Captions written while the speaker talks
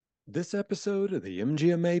This episode of the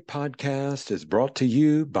MGMA podcast is brought to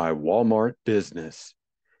you by Walmart Business.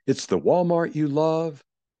 It's the Walmart you love,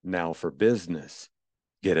 now for business.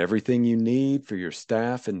 Get everything you need for your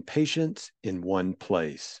staff and patients in one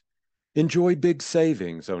place. Enjoy big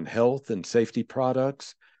savings on health and safety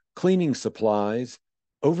products, cleaning supplies,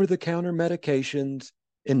 over-the-counter medications,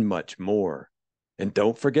 and much more. And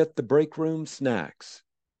don't forget the break room snacks.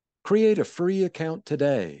 Create a free account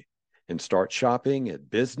today and start shopping at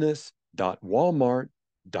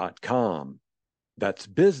business.walmart.com. That's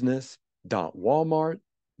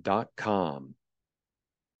business.walmart.com.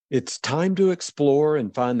 It's time to explore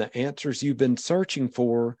and find the answers you've been searching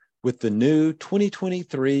for with the new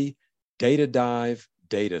 2023 Data Dive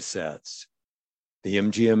datasets. The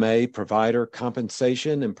MGMA Provider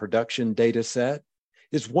Compensation and Production Dataset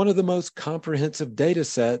is one of the most comprehensive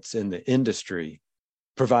datasets in the industry,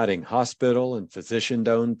 providing hospital and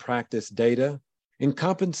physician-owned practice data and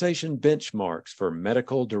compensation benchmarks for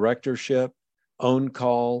medical directorship,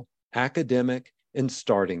 on-call, academic, and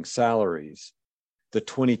starting salaries. The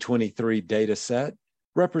 2023 dataset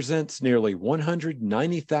represents nearly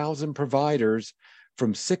 190,000 providers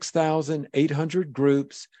from 6,800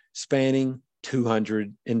 groups spanning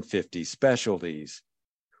 250 specialties.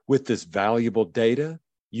 With this valuable data,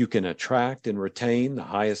 you can attract and retain the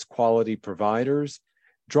highest quality providers,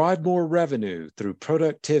 drive more revenue through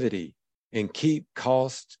productivity, and keep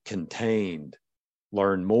costs contained.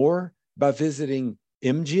 Learn more by visiting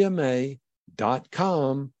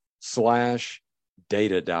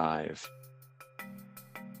mgma.com/datadive.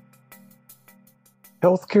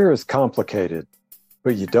 Healthcare is complicated,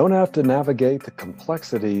 but you don't have to navigate the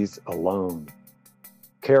complexities alone.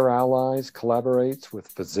 Care Allies collaborates with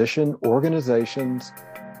physician organizations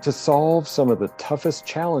to solve some of the toughest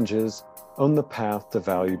challenges on the path to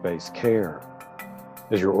value-based care.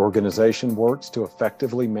 As your organization works to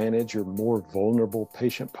effectively manage your more vulnerable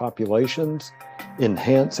patient populations,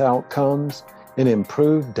 enhance outcomes, and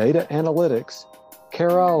improve data analytics,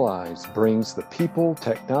 Care Allies brings the people,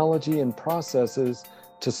 technology, and processes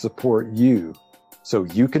to support you so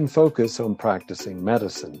you can focus on practicing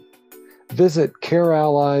medicine. Visit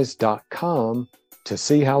careallies.com to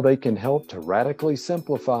see how they can help to radically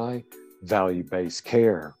simplify value-based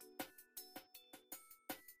care.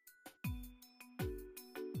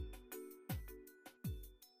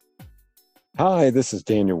 Hi, this is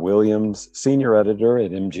Daniel Williams, Senior Editor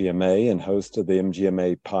at MGMA and host of the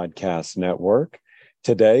MGMA Podcast Network.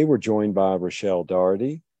 Today, we're joined by Rochelle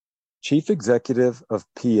Doherty, Chief Executive of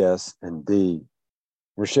PS&D.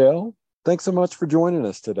 Rochelle, thanks so much for joining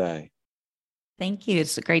us today. Thank you.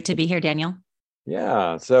 It's great to be here, Daniel.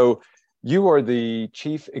 Yeah, so you are the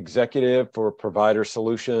Chief Executive for Provider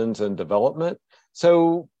Solutions and Development.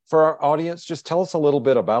 So for our audience, just tell us a little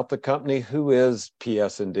bit about the company. Who is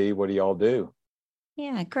PS&D? What do y'all do?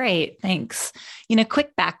 Yeah, great. Thanks.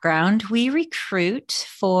 Quick background, we recruit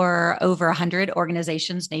for over 100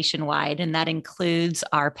 organizations nationwide, and that includes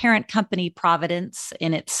our parent company, Providence,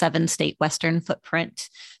 in its 7-state Western footprint.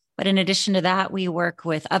 But in addition to that, we work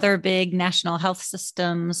with other big national health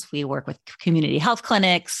systems. We work with community health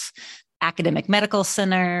clinics, academic medical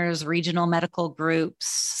centers, regional medical groups,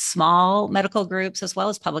 small medical groups, as well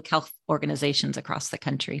as public health organizations across the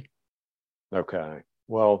country. Okay.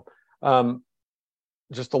 Well,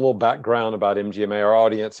 just a little background about MGMA. Our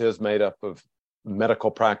audience is made up of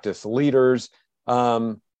medical practice leaders.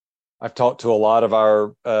 I've talked to a lot of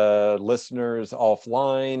our listeners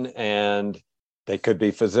offline, and they could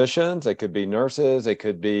be physicians, they could be nurses, they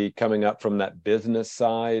could be coming up from that business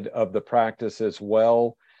side of the practice as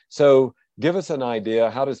well. So give us an idea,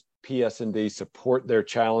 how does PS&D support their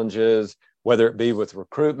challenges, whether it be with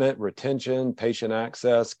recruitment, retention, patient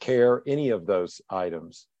access, care, any of those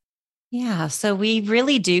items? Yeah, so we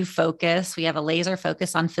really do focus. We have a laser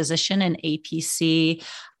focus on physician and APC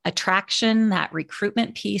attraction, that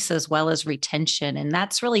recruitment piece, as well as retention. And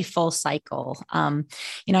that's really full cycle. I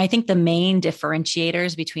think the main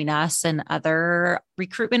differentiators between us and other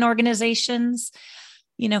recruitment organizations,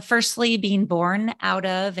 firstly, being born out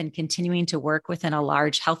of and continuing to work within a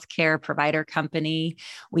large healthcare provider company,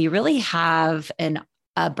 we really have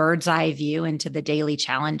a bird's eye view into the daily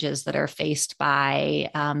challenges that are faced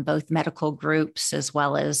by both medical groups as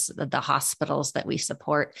well as the hospitals that we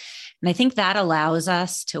support. And I think that allows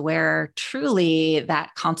us to wear truly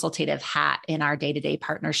that consultative hat in our day-to-day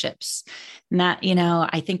partnerships. And that,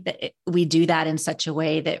 I think that we do that in such a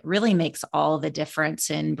way that really makes all the difference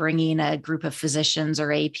in bringing a group of physicians or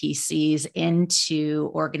APCs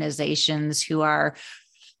into organizations who are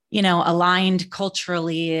aligned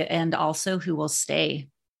culturally and also who will stay.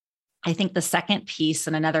 I think the second piece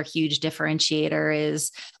and another huge differentiator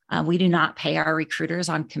is We do not pay our recruiters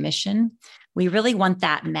on commission. We really want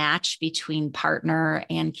that match between partner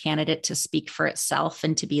and candidate to speak for itself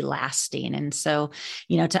and to be lasting. And so,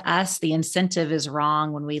 to us, the incentive is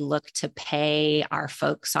wrong when we look to pay our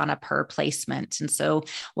folks on a per placement. And so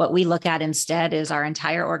what we look at instead is our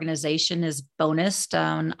entire organization is bonused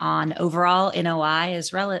on overall NOI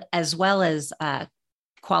as well as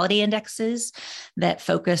quality indexes that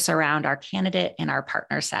focus around our candidate and our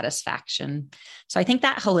partner satisfaction. So I think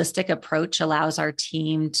that holistic approach allows our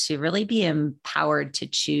team to really be empowered to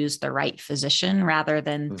choose the right physician rather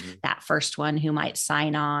than that first one who might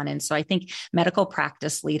sign on. And so I think medical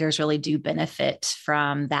practice leaders really do benefit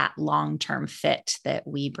from that long-term fit that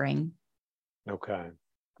we bring. Okay.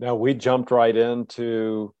 Now we jumped right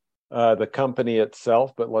into the company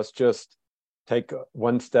itself, but let's just take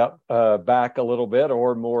one step back a little bit,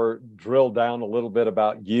 or more drill down a little bit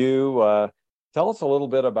about you. Tell us a little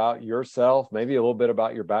bit about yourself, maybe a little bit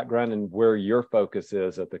about your background and where your focus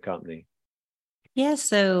is at the company. Yeah,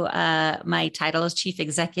 so my title is Chief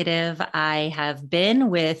Executive. I have been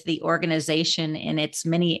with the organization in its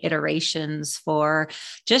many iterations for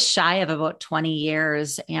just shy of about 20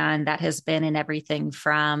 years. And that has been in everything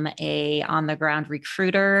from a on-the-ground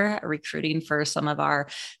recruiter, recruiting for some of our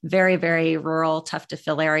very, very rural, tough to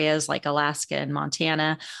fill areas like Alaska and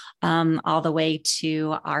Montana, all the way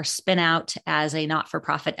to our spin out as a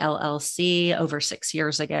not-for-profit LLC over 6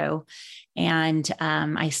 years ago. And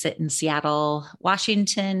I sit in Seattle,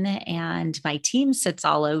 Washington, and my team sits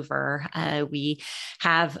all over. We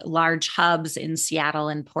have large hubs in Seattle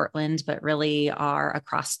and Portland, but really are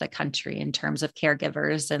across the country in terms of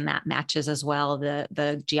caregivers, and that matches as well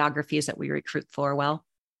the geographies that we recruit for well.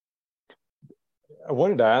 I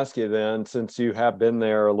wanted to ask you then, since you have been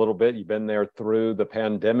there a little bit, you've been there through the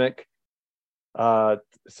pandemic.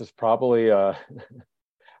 This is probably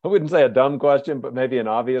I wouldn't say a dumb question, but maybe an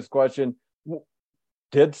obvious question.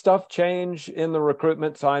 Did stuff change in the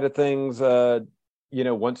recruitment side of things,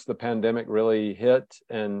 once the pandemic really hit,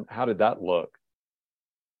 and how did that look?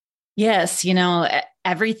 Yes,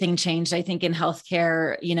 everything changed, I think, in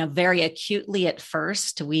healthcare, very acutely at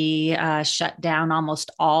first. We shut down almost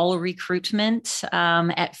all recruitment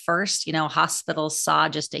at first. Hospitals saw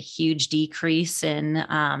just a huge decrease in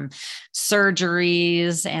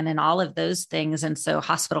surgeries and in all of those things. And so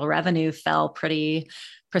hospital revenue fell pretty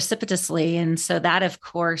precipitously. And so that, of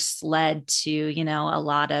course, led to, a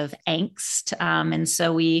lot of angst. And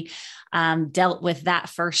so we dealt with that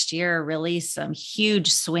first year, really some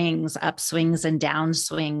huge swings, upswings and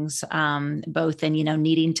downswings, both in,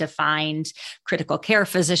 needing to find critical care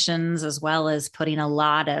physicians, as well as putting a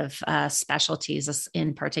lot of specialties,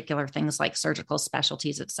 in particular things like surgical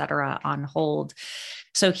specialties, et cetera, on hold.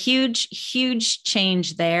 So huge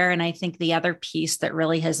change there. And I think the other piece that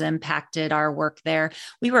really has impacted our work there,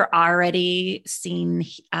 we were already seeing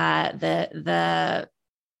the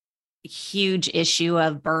huge issue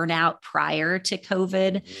of burnout prior to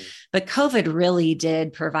COVID, but COVID really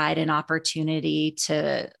did provide an opportunity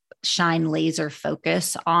to shine laser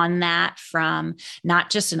focus on that from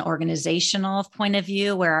not just an organizational point of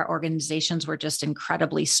view, where our organizations were just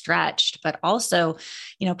incredibly stretched, but also,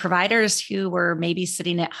 providers who were maybe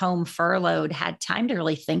sitting at home furloughed had time to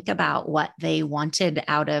really think about what they wanted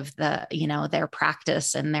out of their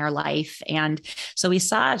practice and their life. And so we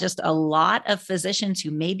saw just a lot of physicians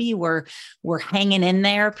who maybe were hanging in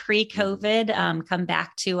there pre-COVID come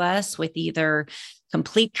back to us with either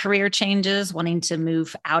complete career changes, wanting to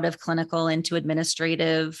move out of clinical into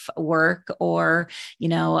administrative work, or,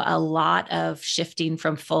 a lot of shifting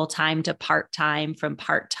from full-time to part-time, from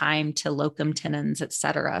part-time to locum tenens, et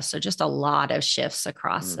cetera. So just a lot of shifts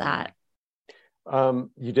across that.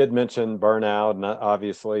 You did mention burnout, and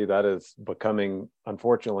obviously that is becoming,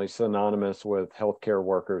 unfortunately, synonymous with healthcare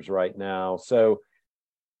workers right now. So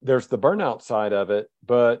there's the burnout side of it,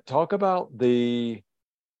 but talk about the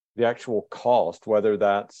actual cost, whether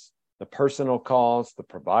that's the personal cost, the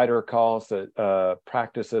provider cost that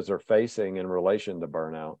practices are facing in relation to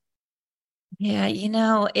burnout. Yeah,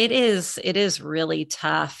 it is really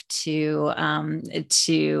tough to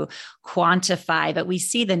quantify, but we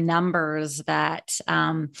see the numbers that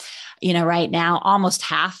right now almost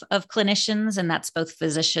half of clinicians, and that's both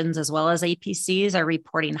physicians as well as APCs, are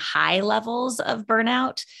reporting high levels of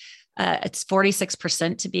burnout. It's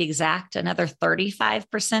 46% to be exact. Another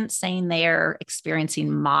 35% saying they are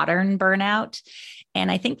experiencing modern burnout. And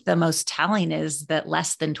I think the most telling is that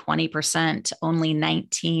less than 20%, only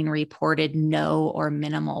 19 reported no or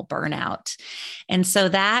minimal burnout. And so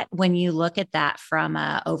that, when you look at that from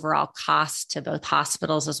an overall cost to both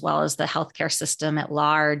hospitals as well as the healthcare system at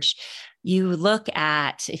large, You look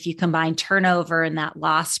at, if you combine turnover and that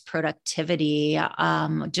lost productivity,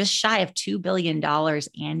 just shy of $2 billion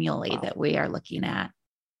annually Wow. that we are looking at.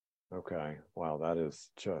 Okay. Wow, that is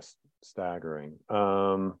just staggering.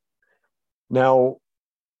 Now,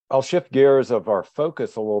 I'll shift gears of our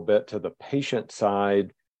focus a little bit to the patient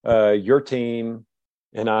side. Your team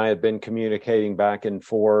and I had been communicating back and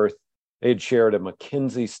forth. They'd shared a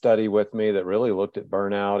McKinsey study with me that really looked at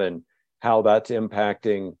burnout and how that's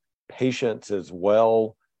impacting patients as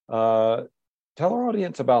well. Tell our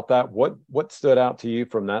audience about that. What stood out to you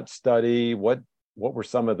from that study? What were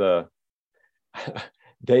some of the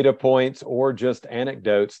data points or just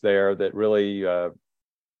anecdotes there that really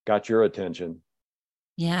got your attention?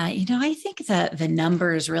 Yeah, I think that the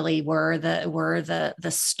numbers really were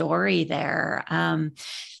the story there.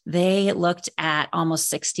 They looked at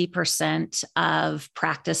almost 60% of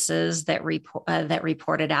practices that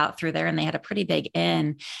reported out through there, and they had a pretty big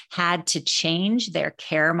N, had to change their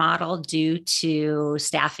care model due to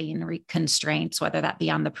staffing constraints, whether that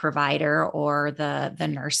be on the provider or the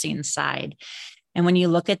nursing side. And when you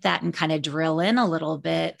look at that and kind of drill in a little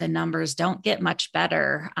bit, the numbers don't get much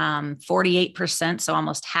better. 48%, so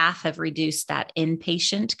almost half, have reduced that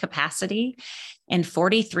inpatient capacity, and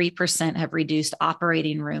 43% have reduced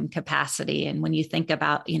operating room capacity. And when you think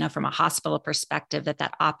about, from a hospital perspective,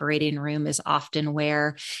 that operating room is often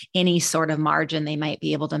where any sort of margin they might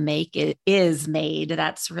be able to make is made.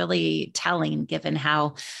 That's really telling, given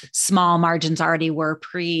how small margins already were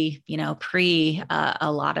pre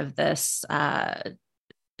a lot of this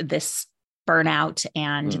burnout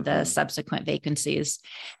and the subsequent vacancies.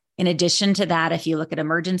 In addition to that, if you look at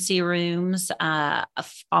emergency rooms,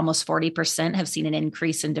 almost 40% have seen an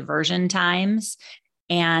increase in diversion times,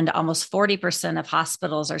 and almost 40% of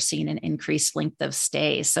hospitals are seeing an increased length of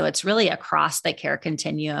stay. So it's really across the care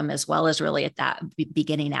continuum, as well as really at that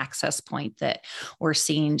beginning access point, that we're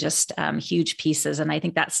seeing just huge pieces. And I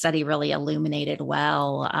think that study really illuminated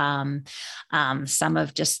well some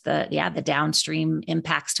of just the downstream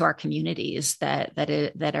impacts to our communities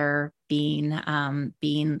that are being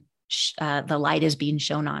the light is being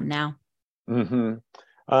shown on now.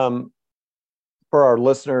 Mm-hmm. For our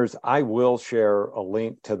listeners, I will share a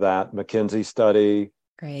link to that McKinsey study.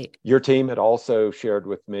 Great. Your team had also shared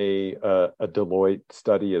with me a Deloitte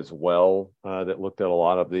study as well that looked at a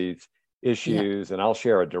lot of these issues, yep. And I'll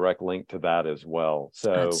share a direct link to that as well.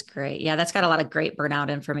 So that's great. Yeah, that's got a lot of great burnout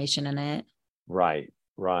information in it. Right.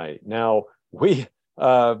 Now, we,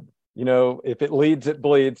 if it leads, it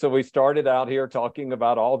bleeds. So we started out here talking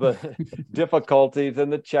about all the difficulties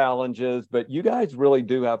and the challenges, but you guys really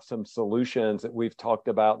do have some solutions that we've talked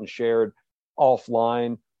about and shared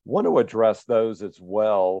offline. Want to address those as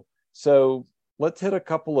well. So let's hit a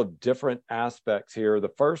couple of different aspects here. The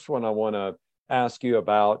first one I want to ask you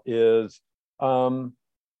about is,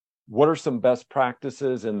 what are some best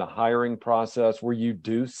practices in the hiring process where you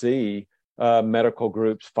do see medical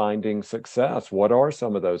groups finding success? What are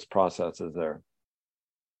some of those processes there?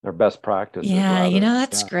 Their best practices. Yeah,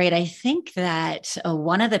 that's great. I think that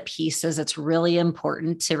one of the pieces that's really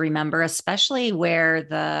important to remember, especially where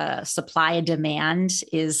the supply and demand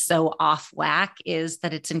is so off whack, is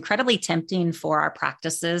that it's incredibly tempting for our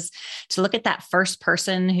practices to look at that first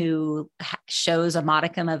person who shows a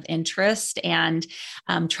modicum of interest and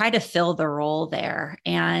try to fill the role there.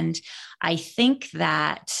 And I think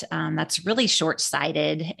that that's really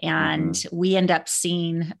short-sighted, and we end up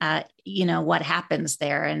seeing, what happens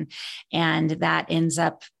there, and that ends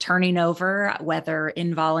up turning over, whether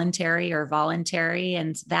involuntary or voluntary,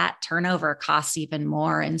 and that turnover costs even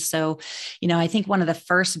more. And so, I think one of the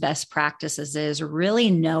first best practices is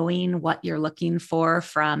really knowing what you're looking for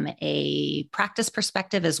from a practice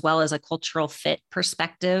perspective, as well as a cultural fit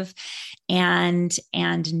perspective, and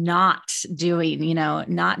not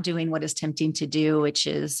doing what is tempting to do, which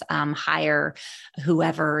is hire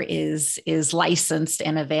whoever is licensed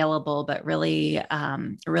and available, but really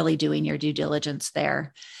doing your due diligence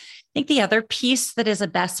there. I think the other piece that is a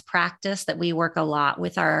best practice that we work a lot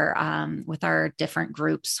with our different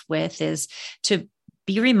groups with is to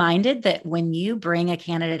be reminded that when you bring a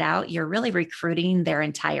candidate out, you're really recruiting their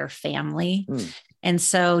entire family. And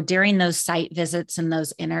so during those site visits and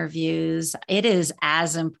those interviews, it is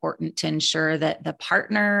as important to ensure that the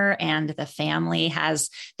partner and the family has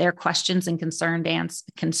their questions and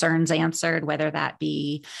concerns answered, whether that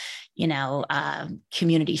be,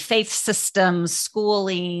 community faith systems,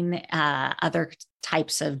 schooling, other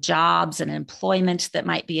types of jobs and employment that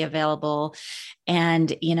might be available.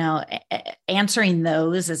 And, answering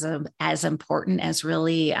those is as important as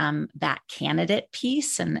really that candidate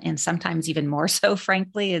piece, and sometimes even more so,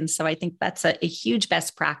 frankly. And so I think that's a huge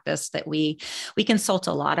best practice that we consult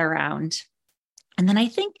a lot around. And then I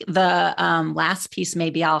think the last piece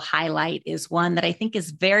maybe I'll highlight is one that I think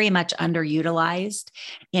is very much underutilized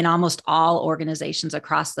in almost all organizations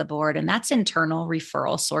across the board, and that's internal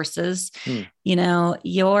referral sources.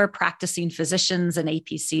 Your practicing physicians and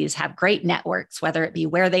APCs have great networks, whether it be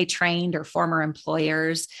where they trained or former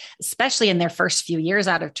employers, especially in their first few years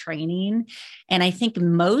out of training. And I think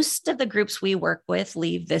most of the groups we work with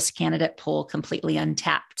leave this candidate pool completely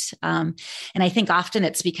untapped. And I think often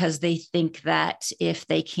it's because they think that if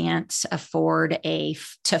they can't afford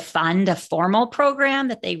to fund a formal program,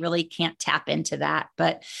 that they really can't tap into that.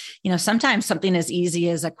 But, sometimes something as easy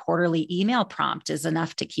as a quarterly email prompt is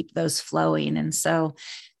enough to keep those flowing. And so,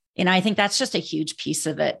 I think that's just a huge piece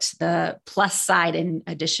of it. The plus side, in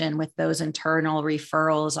addition, with those internal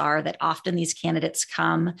referrals are that often these candidates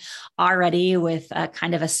come already with a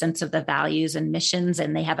kind of a sense of the values and missions,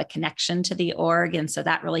 and they have a connection to the org. And so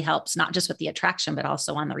that really helps, not just with the attraction, but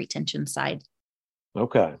also on the retention side.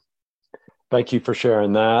 Okay. Thank you for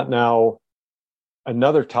sharing that. Now,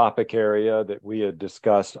 another topic area that we had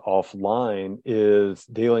discussed offline is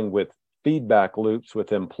dealing with feedback loops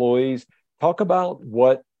with employees. Talk about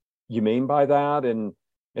what you mean by that and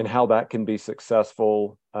how that can be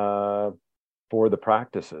successful for the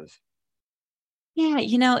practices.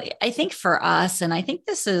 Yeah, I think for us, and I think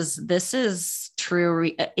this is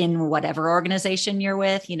true in whatever organization you're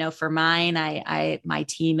with. For mine, my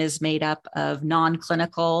team is made up of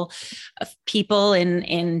non-clinical people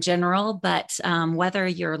in general, but whether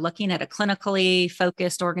you're looking at a clinically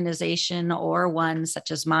focused organization or one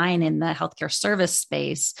such as mine in the healthcare service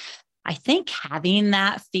space, I think having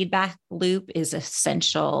that feedback loop is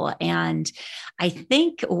essential. And I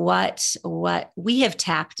think what we have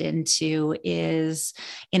tapped into is,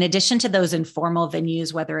 in addition to those informal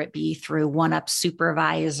venues, whether it be through one-up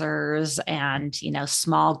supervisors and,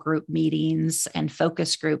 small group meetings and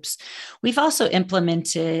focus groups, we've also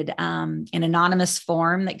implemented an anonymous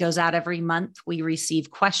form that goes out every month. We receive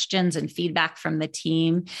questions and feedback from the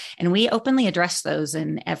team, and we openly address those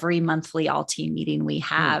in every monthly all-team meeting we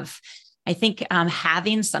have. I think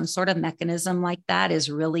having some sort of mechanism like that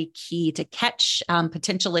is really key to catch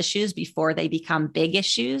potential issues before they become big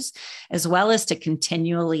issues, as well as to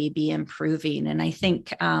continually be improving. And I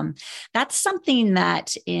think that's something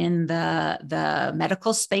that in the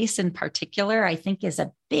medical space in particular, I think is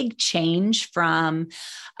a big change from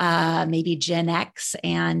maybe Gen X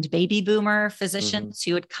and baby boomer physicians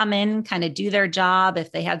who would come in, kind of do their job.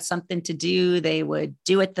 If they had something to do, they would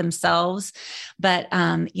do it themselves. But,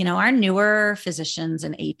 our newer physicians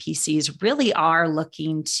and APCs really are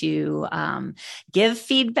looking to give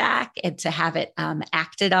feedback and to have it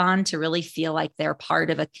acted on, to really feel like they're part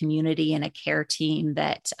of a community and a care team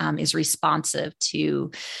that is responsive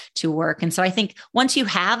to work. And so I think once you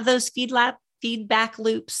have those feedback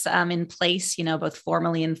loops in place, both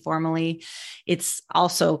formally and informally, it's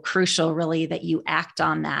also crucial really that you act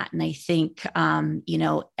on that. And I think,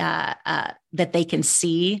 that they can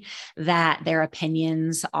see that their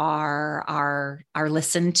opinions are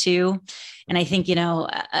listened to. And I think,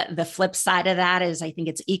 the flip side of that is I think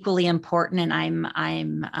it's equally important. And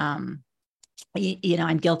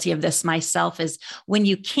I'm guilty of this myself, is when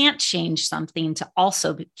you can't change something, to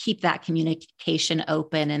also keep that communication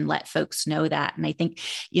open and let folks know that. And I think,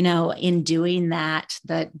 in doing that,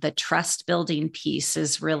 the trust building piece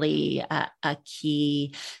is really a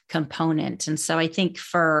key component. And so I think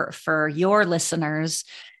for your listeners,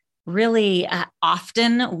 really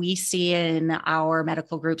often we see in our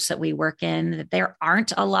medical groups that we work in that there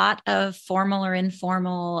aren't a lot of formal or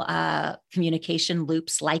informal communication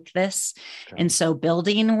loops like this. Okay. And so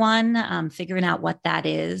building one, figuring out what that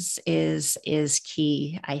is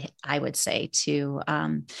key, I would say, to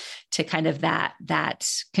kind of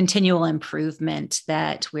that continual improvement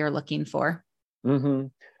that we're looking for. Mm-hmm.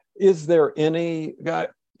 Is there any, trying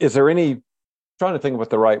to think of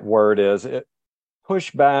what the right word is,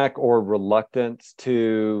 pushback or reluctance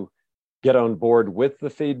to get on board with the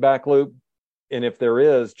feedback loop? And if there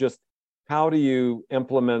is, just how do you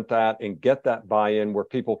implement that and get that buy-in where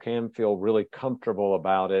people can feel really comfortable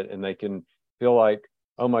about it and they can feel like,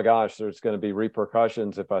 oh my gosh, there's going to be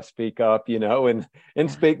repercussions if I speak up, and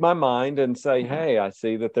speak my mind and say, hey, I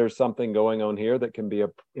see that there's something going on here that can be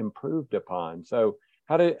improved upon. So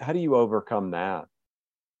how do you overcome that?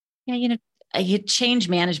 Yeah, change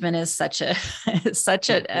management is such a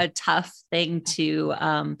a tough thing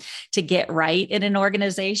to get right in an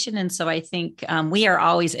organization, and so I think we are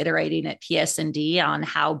always iterating at PS&D on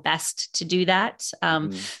how best to do that.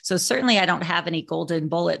 So certainly, I don't have any golden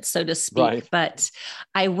bullets, so to speak, Right. but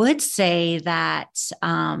I would say that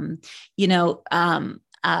you know.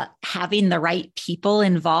 Having the right people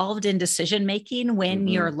involved in decision making when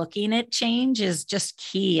you're looking at change is just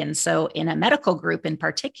key. And so, in a medical group in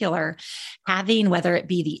particular, having whether it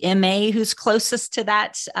be the MA who's closest to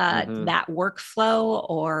that that workflow,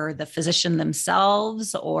 or the physician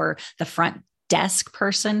themselves, or the front desk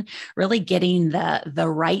person, really getting the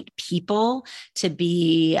right people to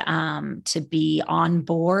be on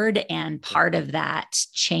board, and part of that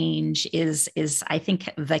change is I think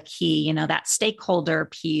the key. That stakeholder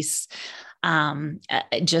piece.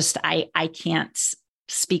 Just I can't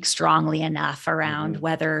speak strongly enough around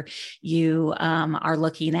whether you are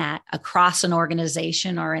looking at across an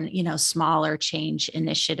organization or in smaller change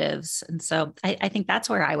initiatives, and so I think that's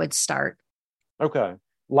where I would start. Okay.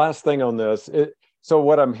 Last thing on this. So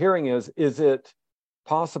what I'm hearing is it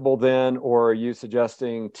possible then, or are you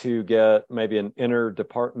suggesting to get maybe an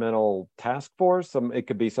interdepartmental task force? It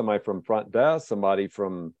could be somebody from front desk, somebody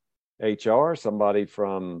from HR, somebody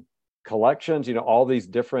from collections, all these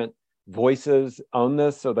different voices on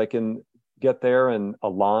this, so they can get there and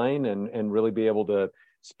align and really be able to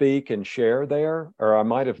speak and share there? Or I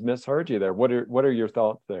might have misheard you there. What are your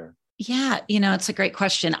thoughts there? Yeah, it's a great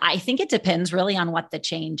question. I think it depends really on what the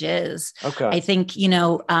change is. Okay. I think,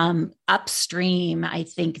 upstream, I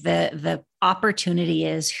think the opportunity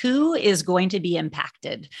is who is going to be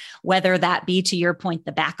impacted, whether that be, to your point,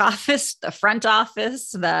 the back office, the front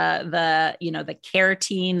office, the care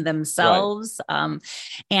team themselves, right.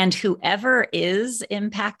 And whoever is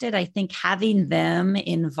impacted, I think having them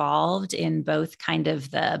involved in both kind of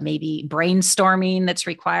the maybe brainstorming that's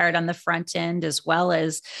required on the front end, as well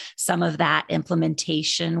as some of that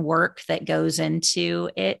implementation work that goes into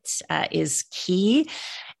it, is key.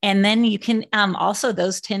 And then you can also,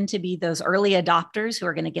 those tend to be those early adopters who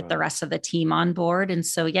are going to get the rest of the team on board. And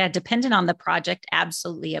so, yeah, depending on the project,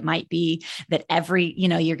 absolutely, it might be that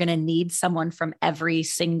you're going to need someone from every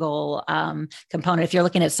single component. If you're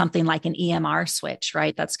looking at something like an EMR switch,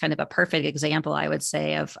 right? That's kind of a perfect example, I would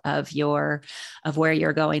say, of where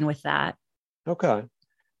you're going with that. Okay.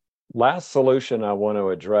 Last solution I want to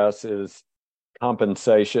address is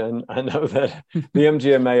compensation. I know that the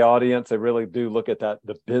MGMA audience, they really do look at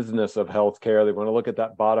the business of healthcare. They want to look at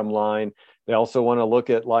that bottom line. They also want to look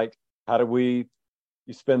at how do you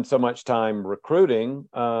spend so much time recruiting,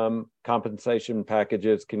 compensation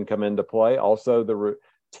packages can come into play. Also the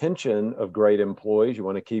retention of great employees, you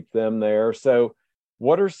want to keep them there. So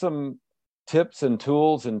what are some tips and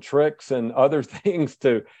tools and tricks and other things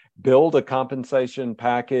to build a compensation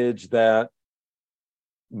package that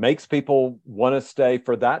makes people want to stay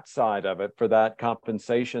for that side of it, for that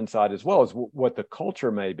compensation side, as well as what the culture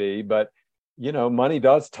may be? But money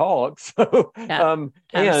does talk. So and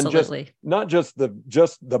just not just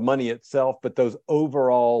the money itself, but those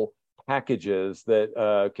overall packages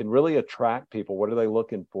that can really attract people. What are they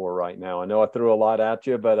looking for right now? I know I threw a lot at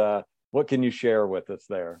you, but what can you share with us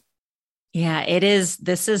there? Yeah, it is.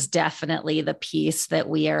 This is definitely the piece that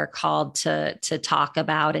we are called to talk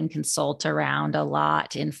about and consult around a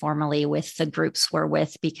lot informally with the groups we're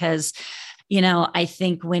with, because I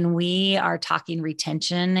think when we are talking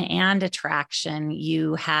retention and attraction,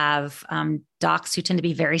 you have docs who tend to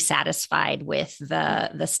be very satisfied with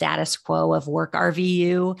the status quo of work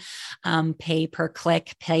RVU, pay per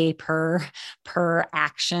click, pay per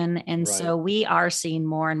action. And so we are seeing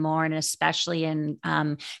more and more, and especially in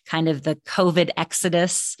kind of the COVID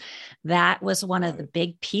exodus, that was one of the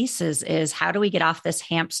big pieces, is how do we get off this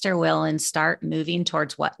hamster wheel and start moving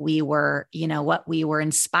towards what we were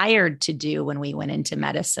inspired to do when we went into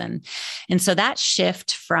medicine. And so that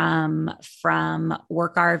shift from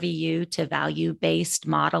work RVU to value-based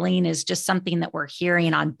modeling is just something that we're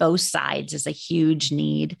hearing on both sides is a huge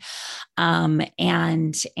need. And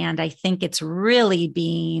I think it's really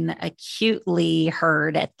being acutely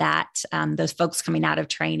heard at that. Those folks coming out of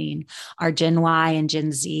training are Gen Y and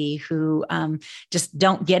Gen Z who just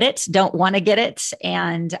don't get it, don't want to get it,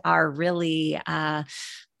 and are really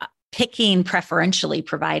picking preferentially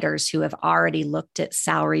providers who have already looked at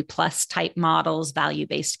salary plus type models,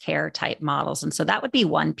 value-based care type models. And so that would be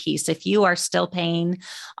one piece. If you are still paying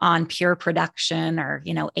on pure production or,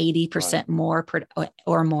 80% more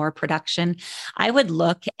or more production, I would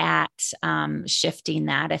look at shifting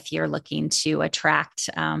that if you're looking to attract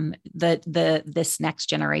this next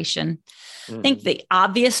generation. I think the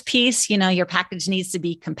obvious piece, your package needs to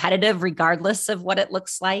be competitive regardless of what it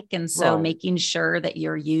looks like. And so making sure that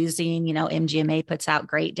you're using, MGMA puts out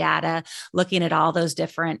great data, looking at all those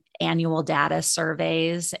different annual data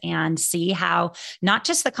surveys and see how not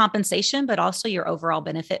just the compensation, but also your overall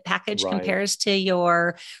benefit package compares to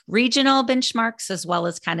your regional benchmarks, as well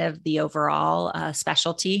as kind of the overall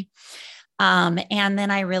specialty. And then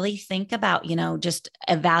I really think about, just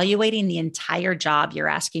evaluating the entire job you're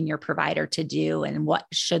asking your provider to do and what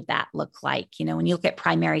should that look like? When you look at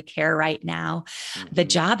primary care right now, the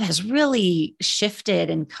job has really shifted,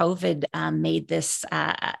 and COVID made this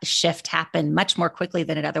shift happen much more quickly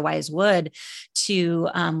than it otherwise would, to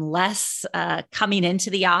less coming into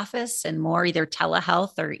the office and more either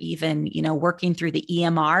telehealth or even, working through the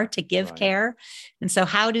EMR to give care. And so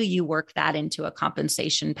how do you work that into a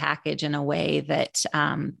compensation package in a way that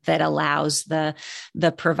that allows the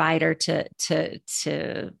provider to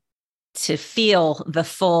feel the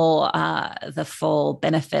full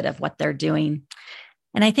benefit of what they're doing?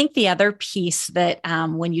 And I think the other piece that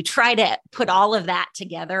when you try to put all of that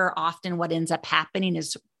together, often what ends up happening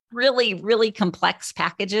is really, really complex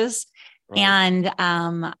packages. And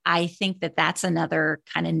I think that that's another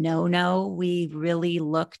kind of no. We really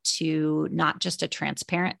look to not just a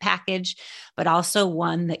transparent package, but also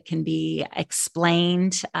one that can be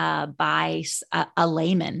explained by a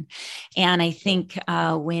layman. And I think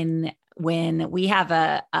when we have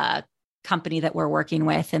a company that we're working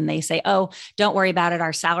with and they say, oh, don't worry about it,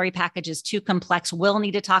 our salary package is too complex, we'll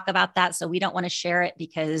need to talk about that, so we don't want to share it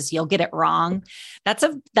because you'll get it wrong. That's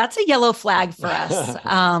a yellow flag for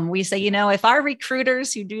us. We say, if our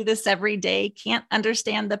recruiters who do this every day can't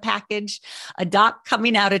understand the package, a doc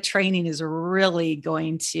coming out of training is really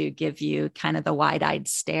going to give you kind of the wide-eyed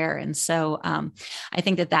stare. And so I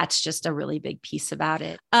think that that's just a really big piece about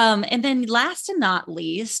it. And then last and not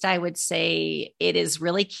least, I would say it is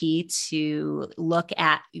really key to look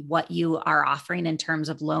at what you are offering in terms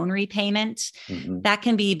of loan repayment. That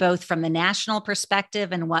can be both from the national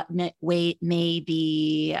perspective and what may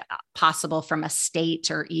be possible from a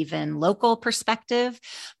state or even local perspective,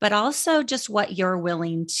 but also just what you're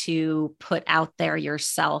willing to put out there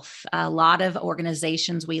yourself. A lot of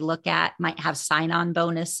organizations we look at might have sign-on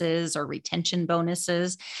bonuses or retention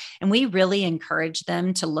bonuses, and we really encourage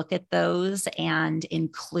them to look at those and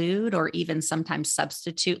include or even sometimes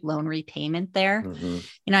substitute loan repayment there.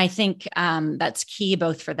 I think that's key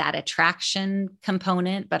both for that attraction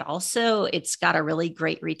component, but also it's got a really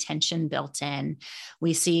great retention built in.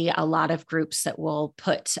 We see a lot of groups that will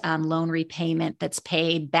put loan repayment that's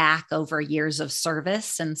paid back over years of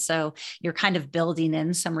service. And so you're kind of building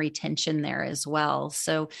in some retention there as well.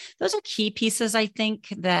 So those are key pieces, I think,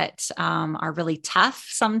 that are really tough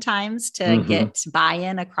sometimes to get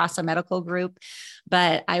buy-in across a medical group.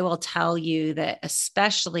 But I will tell you that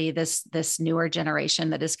especially this newer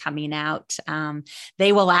generation that is coming out,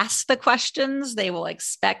 they will ask the questions, they will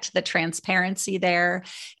expect the transparency there,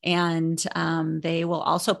 and they will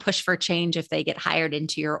also push for change if they get hired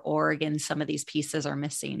into your org and some of these pieces are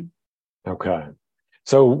missing. Okay.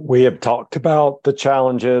 So we have talked about the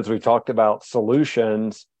challenges, we've talked about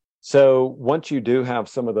solutions. So once you do have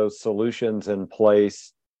some of those solutions in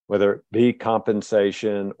place, whether it be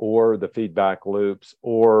compensation or the feedback loops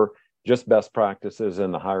or just best practices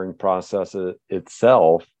in the hiring process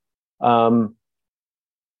itself,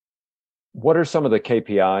 what are some of the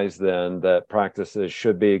KPIs then that practices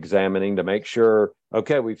should be examining to make sure,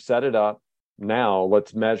 okay, we've set it up, now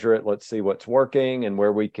let's measure it, let's see what's working and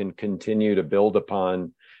where we can continue to build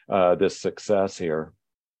upon this success here?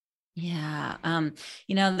 Yeah.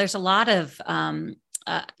 There's a lot of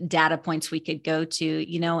data points we could go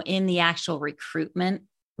to, in the actual recruitment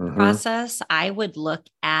process. I would look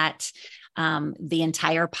at the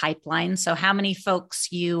entire pipeline. So how many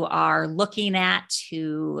folks you are looking at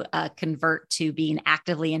to convert to being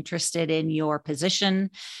actively interested in your position,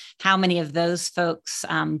 how many of those folks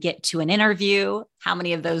get to an interview, how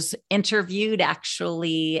many of those interviewed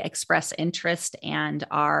actually express interest and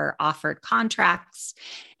are offered contracts,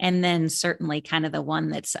 and then certainly kind of the one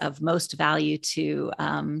that's of most value to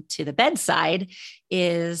the bedside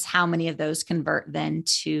is how many of those convert then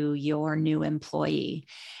to your new employee.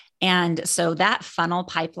 And so that funnel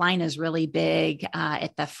pipeline is really big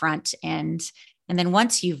at the front end. And then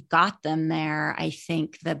once you've got them there, I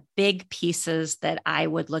think the big pieces that I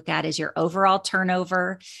would look at is your overall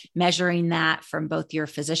turnover, measuring that from both your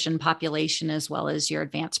physician population as well as your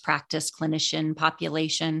advanced practice clinician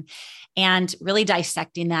population, and really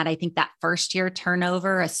dissecting that. I think that first year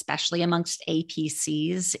turnover, especially amongst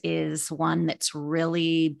APCs, is one that's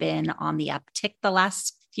really been on the uptick the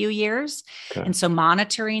last few years. Okay. And so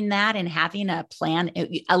monitoring that and having a plan,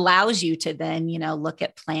 it allows you to then, look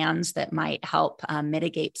at plans that might help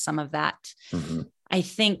mitigate some of that. Mm-hmm. I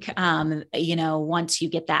think, once you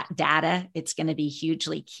get that data, it's going to be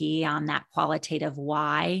hugely key on that qualitative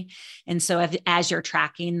why. And so as you're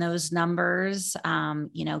tracking those numbers,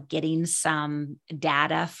 getting some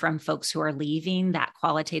data from folks who are leaving, that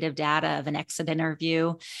qualitative data of an exit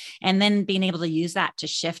interview, and then being able to use that to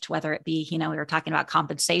shift, whether it be, we were talking about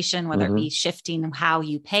compensation, whether it be shifting how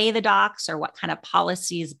you pay the docs or what kind of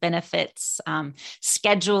policies, benefits,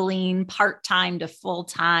 scheduling, part-time to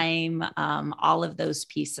full-time, all of those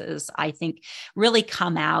pieces, I think, really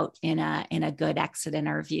come out in a good exit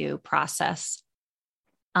interview process.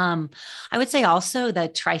 I would say also the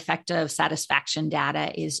trifecta of satisfaction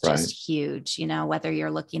data is just huge. Whether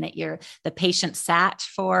you're looking at the patient sat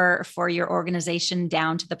for your organization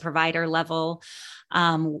down to the provider level,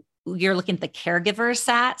 you're looking at the caregiver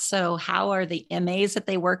sat. So how are the MAs that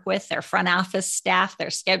they work with, their front office staff, their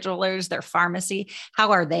schedulers, their pharmacy,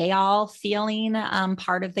 how are they all feeling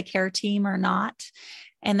part of the care team or not?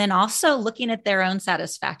 And then also looking at their own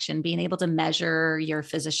satisfaction, being able to measure your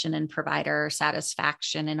physician and provider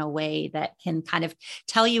satisfaction in a way that can kind of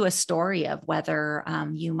tell you a story of whether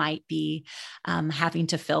you might be having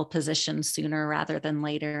to fill positions sooner rather than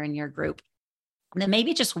later in your group. And then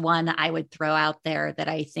maybe just one I would throw out there that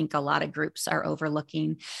I think a lot of groups are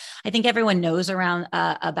overlooking. I think everyone knows around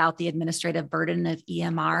about the administrative burden of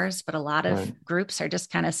EMRs, but a lot of groups are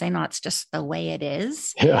just kind of saying, no, it's just the way it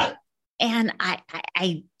is. Yeah. And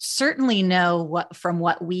I certainly know from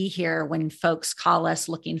what we hear when folks call us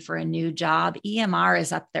looking for a new job, EMR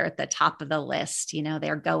is up there at the top of the list.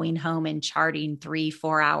 They're going home and charting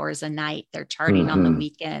 3-4 hours a night. They're charting on the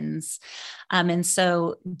weekends. And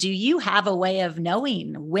so do you have a way of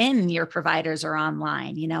knowing when your providers are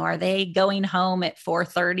online? Are they going home at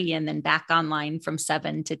 4:30 and then back online from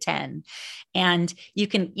 7 to 10? And you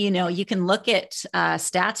can look at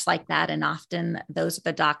stats like that. And often those are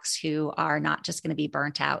the docs who are not just going to be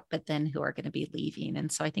burnt out, but then who are going to be leaving.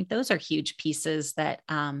 And so I think those are huge pieces that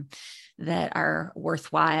are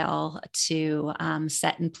worthwhile to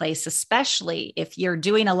set in place, especially if you're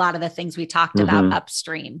doing a lot of the things we talked about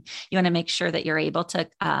upstream. You want to make sure that you're able to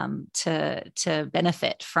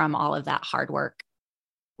benefit from all of that hard work.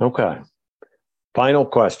 Okay. Final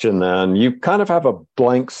question then. You kind of have a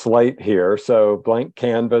blank slate here, so blank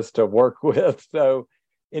canvas to work with. So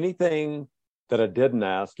anything that I didn't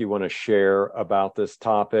ask you want to share about this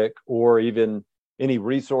topic, or even any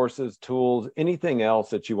resources, tools, anything else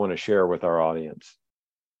that you want to share with our audience?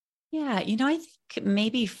 Yeah, I think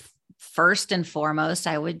maybe first and foremost,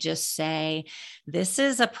 I would just say this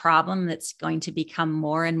is a problem that's going to become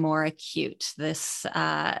more and more acute. This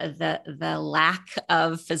the lack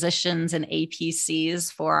of physicians and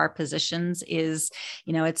APCs for our positions is,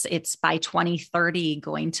 it's by 2030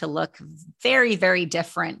 going to look very, very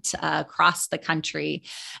different across the country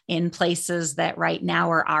in places that right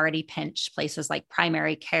now are already pinched, places like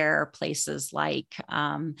primary care, places like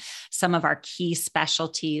some of our key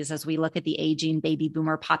specialties as we look at the aging baby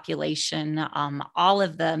boomer population. All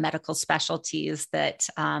of the medical specialties that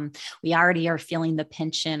we already are feeling the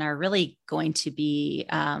pinch in are really going to be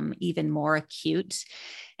even more acute.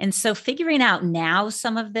 And so figuring out now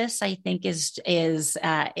some of this, I think is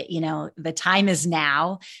the time is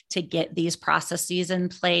now to get these processes in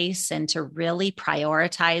place and to really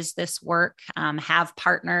prioritize this work, have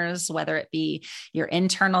partners, whether it be your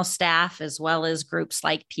internal staff as well as groups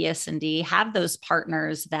like PS&D, have those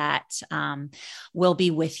partners that will be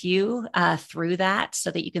with you through that so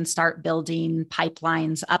that you can start building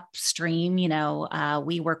pipelines upstream.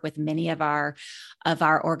 We work with many of our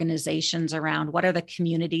organizations around what are the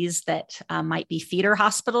communities that might be feeder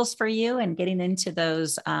hospitals for you, and getting into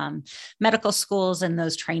those medical schools and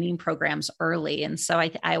those training programs early. And so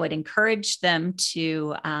I would encourage them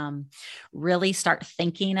to really start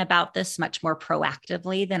thinking about this much more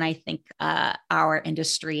proactively than I think our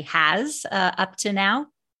industry has up to now.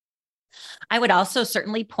 I would also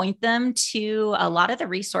certainly point them to a lot of the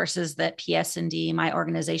resources that PS&D, my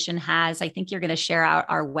organization, has. I think you're going to share out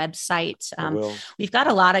our website. I will. We've got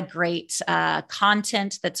a lot of great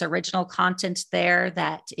content that's original content there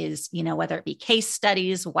that is, whether it be case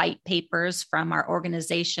studies, white papers from our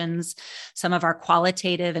organizations, some of our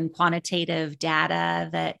qualitative and quantitative data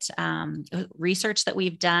that research that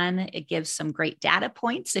we've done. It gives some great data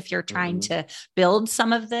points if you're trying to build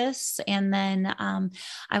some of this. And then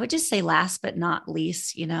I would just say last but not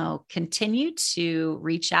least, continue to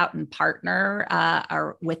reach out and partner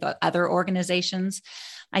with other organizations.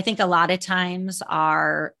 I think a lot of times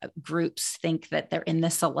our groups think that they're in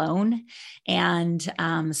this alone. And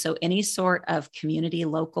so any sort of community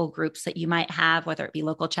local groups that you might have, whether it be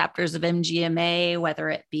local chapters of MGMA, whether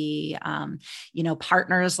it be,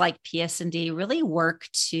 partners like PS&D, really work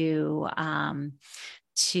to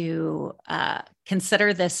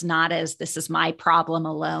consider this not as this is my problem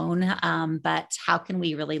alone, but how can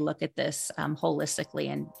we really look at this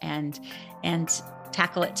holistically and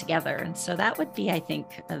tackle it together. And so that would be, I think,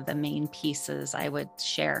 the main pieces I would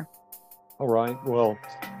share. All right. Well,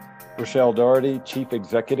 Rochelle Doherty, Chief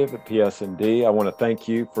Executive at PS&D, I want to thank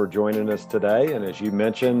you for joining us today. And as you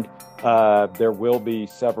mentioned, there will be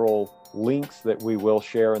several links that we will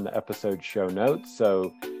share in the episode show notes.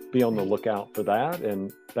 So be on the lookout for that.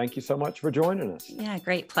 And thank you so much for joining us. Yeah,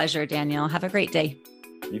 great pleasure, Daniel. Have a great day.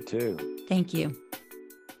 You too. Thank you.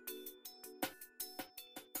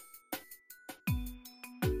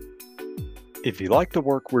 If you like the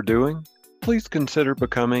work we're doing, please consider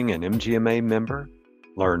becoming an MGMA member.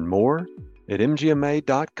 Learn more at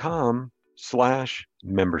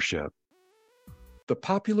mgma.com/membership. The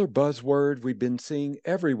popular buzzword we've been seeing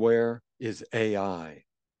everywhere is AI.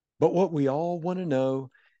 But what we all want to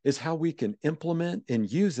know is how we can implement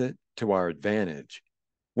and use it to our advantage.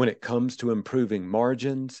 When it comes to improving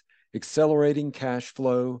margins, accelerating cash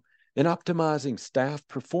flow, and optimizing staff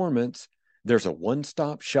performance, there's a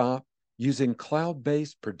one-stop shop using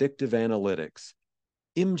cloud-based predictive analytics.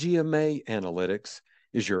 MGMA Analytics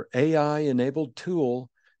is your AI-enabled tool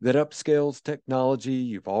that upscales technology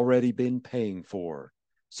you've already been paying for,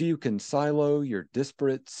 so you can silo your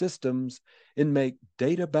disparate systems and make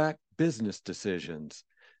data-backed business decisions.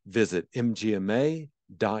 Visit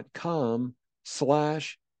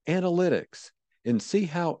mgma.com/analytics and see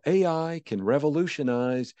how AI can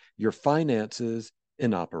revolutionize your finances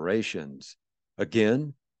and operations.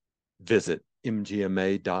 Again, visit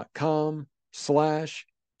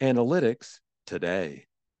mgma.com/analytics today.